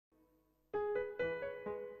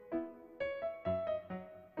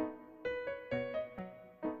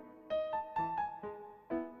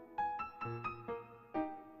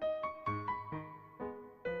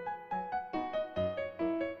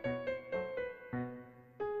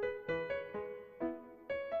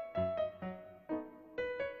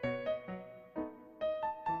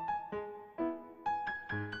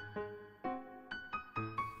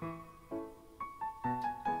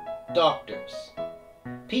Doctors.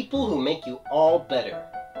 People who make you all better.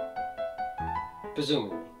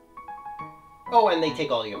 Presumably. Oh, and they take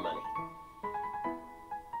all your money.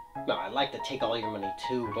 No, I'd like to take all your money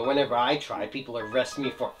too, but whenever I try, people arrest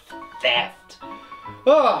me for theft.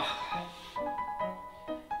 Oh,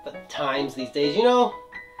 the times these days, you know?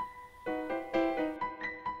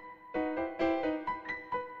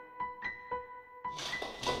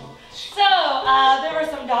 So, there were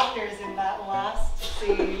some doctors in that last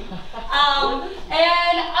scene.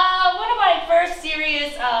 And one of my first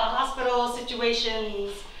serious hospital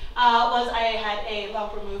situations was I had a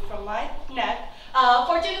lump removed from my neck.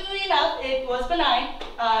 Fortunately enough, it was benign,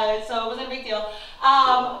 so it wasn't a big deal.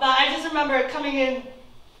 But I just remember coming in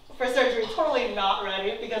for surgery totally not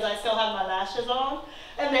ready because I still had my lashes on,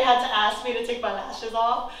 and they had to ask me to take my lashes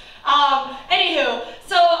off. Anywho,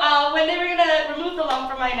 so when they were gonna remove the lump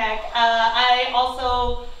from my neck, I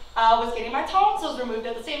also was getting my tonsils removed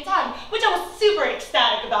at the same time, which I was super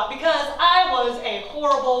ecstatic about because I was a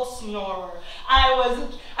horrible snorer. I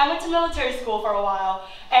went to military school for a while,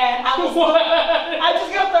 and I was, I'm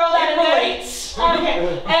just gonna throw that in there.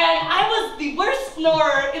 Okay, and I was the worst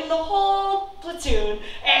snorer in the whole platoon,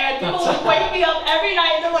 and people would wake me up every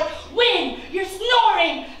night, and they're like, "Win, you're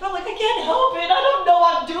snoring!" And I'm like, "I can't help it, I don't know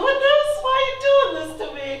I'm doing this, why are you doing this to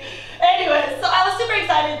me?" Anyway, so I was super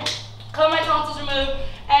excited, got my tonsils removed,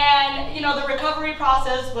 and you know, the recovery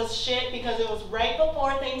process was shit because it was right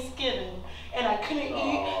before Thanksgiving, and I couldn't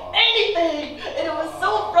eat anything, and it was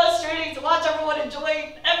so frustrating to watch everyone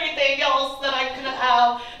enjoy everything else that I couldn't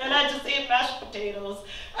have, and I just ate mashed potatoes.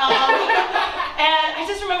 And I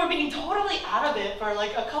just remember being totally out of it for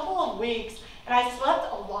like a couple of weeks, and I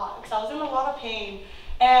slept a lot because I was in a lot of pain.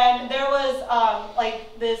 And there was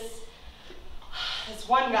like this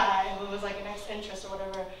one guy who was like an ex-interest or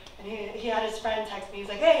whatever, and he had his friend text me. He's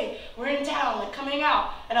like, "Hey, we're in town, like coming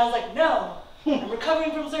out." And I was like, "No, I'm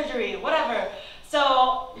recovering from surgery, whatever."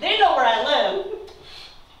 So they know where I live,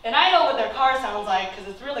 and I know what their car sounds like because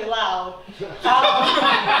it's really loud.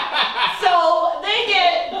 So they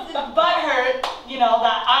get butthurt, you know,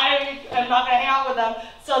 that I am not going to hang out with them.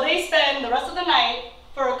 So they spend the rest of the night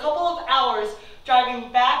for a couple of hours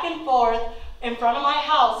driving back and forth in front of my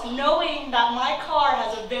house, knowing that my car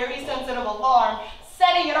has a very sensitive alarm,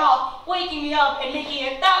 setting it off, waking me up, and making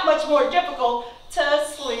it that much more difficult to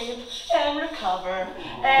sleep and recover.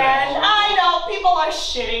 And I know people are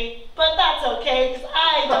shitty, but that's okay, because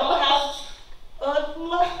I don't have a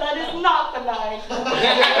lump that is not benign.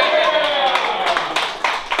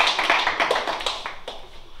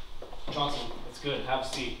 Johnson, that's good. Have a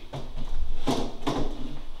seat.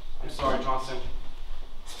 I'm sorry, Johnson.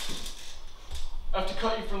 I have to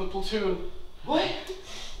cut you from the platoon. What?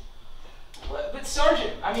 But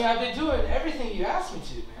Sergeant, I mean, I've been doing everything you asked me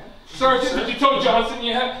to, man. Sergeant, did you tell Johnson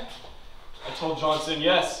yet? I told Johnson,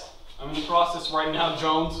 yes. I'm in the process right now,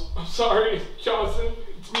 Jones. I'm sorry, Johnson.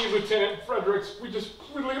 It's me, Lieutenant Fredericks. We just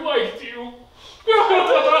really liked you.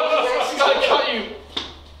 I gotta cut you.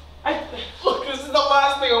 Look, this is the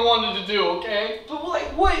last thing I wanted to do, okay? But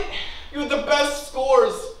like, what? You had the best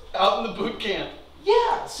scores out in the boot camp.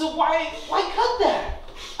 Yeah, so why cut that?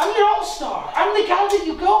 I'm your all-star. I'm the guy that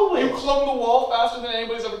you go with. You climbed the wall faster than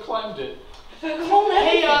anybody's ever climbed it. Clone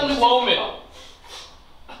everything. Hey, clone it.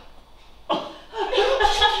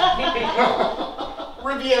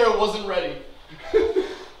 Riviera wasn't ready.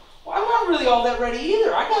 Well, I'm not really all that ready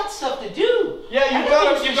either. I got stuff to do. Yeah, you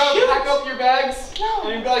gotta pack up your bags. No.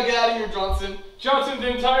 And you gotta get out of here, Johnson. Johnson, the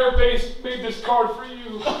entire base made this card for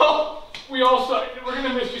you. We all signed it. We're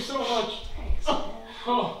gonna miss you so much. Thanks, man.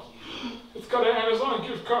 Oh, it's got an Amazon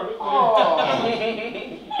gift card in there. Oh.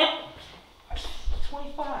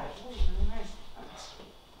 25. Oh, really nice.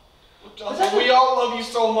 Johnson, we all love you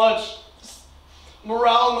so much.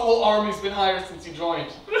 Morale in the whole army's been higher since you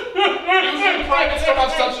joined. Using privates don't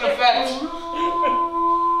have such an effect.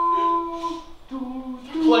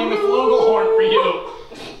 Playing the flugelhorn for you.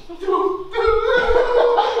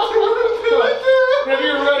 Whenever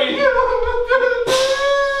you're ready.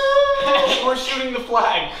 We're shooting the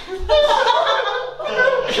flag.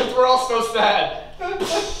 Because we're all so sad.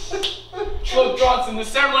 Look, Johnson, the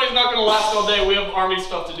ceremony's not gonna last all day. We have army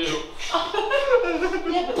stuff to do.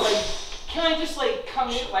 Yeah, but like, can I just like come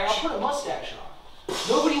in? Like, I'll put a mustache on.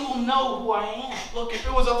 Nobody will know who I am. Look, if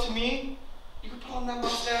it was up to me, you could put on that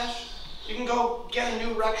mustache. You can go get a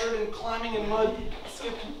new record in climbing in mud.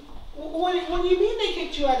 What do you mean they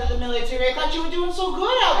kicked you out of the military? I thought you were doing so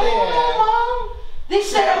good out I there. don't know, Mom. They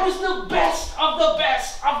said I was the best of the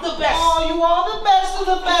best of the best. Oh, you are the best of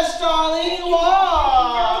the best, darling. You Thank you very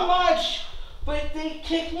are. much. But they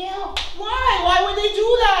kicked me out. Why? Why would they do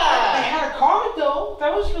They that? had a comment though.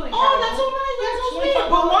 That was really Oh, that's so nice. That's so sweet.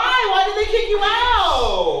 $25. But why? Why did they kick you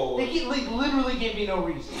out? They literally gave me no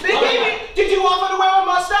reason. They gave me. Did you offer to wear a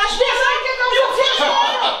mustache? Yes, I did.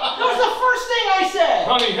 That was the first thing I said.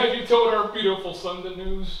 Honey, have you told our beautiful son the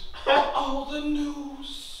news? Oh, the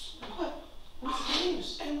news. What? What's the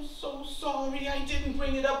news? I'm so sorry I didn't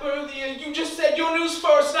bring it up earlier. You just said your news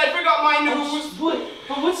first and I forgot my news. But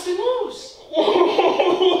what's the news?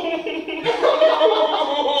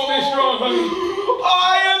 Stay strong, honey.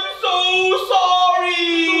 I am so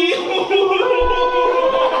sorry.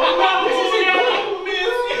 This isn't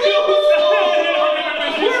good.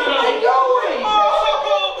 Miss you. Where am I going?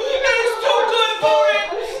 Oh, it's too good for it.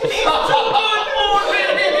 It's too good for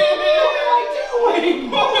it. What am I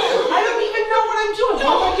doing? I don't even know what I'm doing.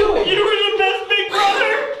 What am I doing? You were the best big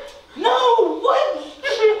brother. No, what?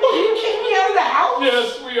 You kicked me out of the house?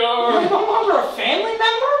 Yes, we are. You're no longer a family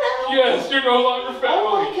member now? Yes, you're no longer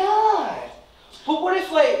family. Oh my god. But what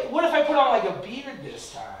if I put on like a beard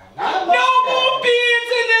this time? Not a No mustache. more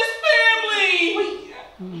beards in this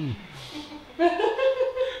family.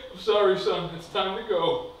 I'm sorry, son. It's time to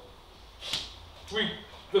go.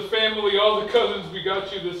 The family, all the cousins, we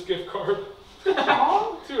got you this gift card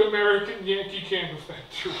Oh, to American Yankee Candle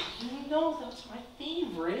Factory. you know that's my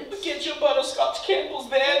favorite. Get your butterscotch candles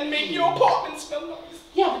there and make your apartment smell nice.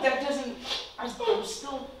 Yeah, but that doesn't. I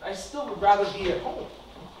still would rather be at home.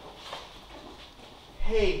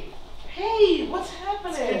 Hey, Hey, what's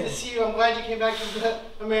happening? it's good to see you. I'm glad you came back to the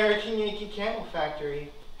American Yankee Candle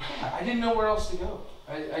Factory. Yeah, I didn't know where else to go.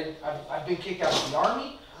 I've been kicked out of the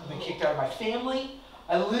army. I've been kicked out of my family.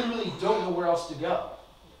 I literally don't know where else to go.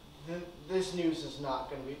 This news is not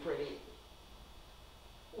going to be pretty.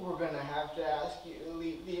 We're going to have to ask you to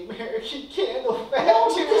leave the American Candle Factory. No,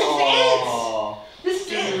 but this is it. This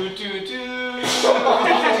is it. There's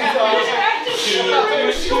an active shooter in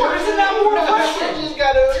the store. Isn't that more impressive? I just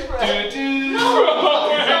got to impress. You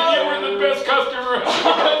were the best customer. I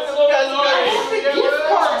have the gift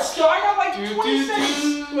card, so I got like 20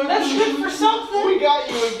 cents. That's good for something. We got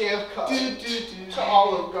you a gift card to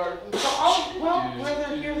Olive Garden. Well, where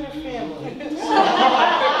they're here, they're family.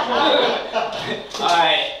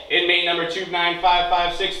 Alright, inmate number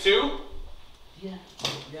 295562. Yeah,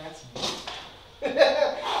 that's me.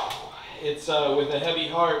 It's with a heavy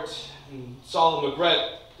heart and solemn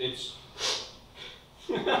regret. It's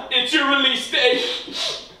your release day.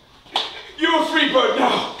 You're a free bird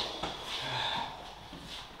now.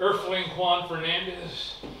 Earthling Juan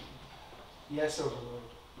Fernandez. Yes, Overlord.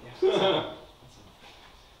 Yes.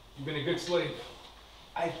 You've been a good slave.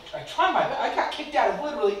 I tried my best. I got kicked out of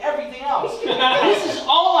literally everything else. This is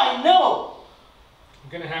all I know. I'm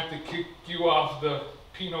gonna have to kick you off the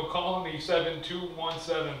Penal Colony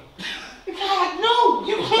 7217. God, no!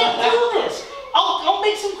 You can't do this. I'll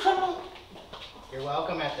make some criminal. You're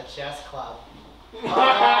welcome at the chess club.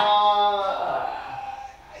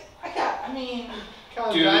 I mean,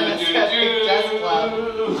 Come join us at the chess club.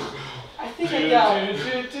 I think I got.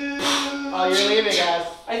 Oh, you're leaving us.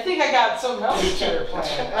 I think I got something else better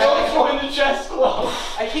planned. Join the chess club.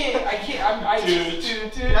 I can't. That's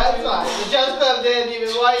fine. The chess club didn't even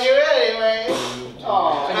want you anyway.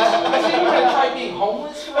 Oh. I think we're gonna try being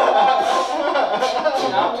homeless for a while.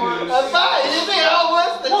 That's fine. You just say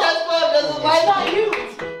homeless. The chess club doesn't like It's not you. you.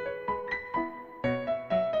 It's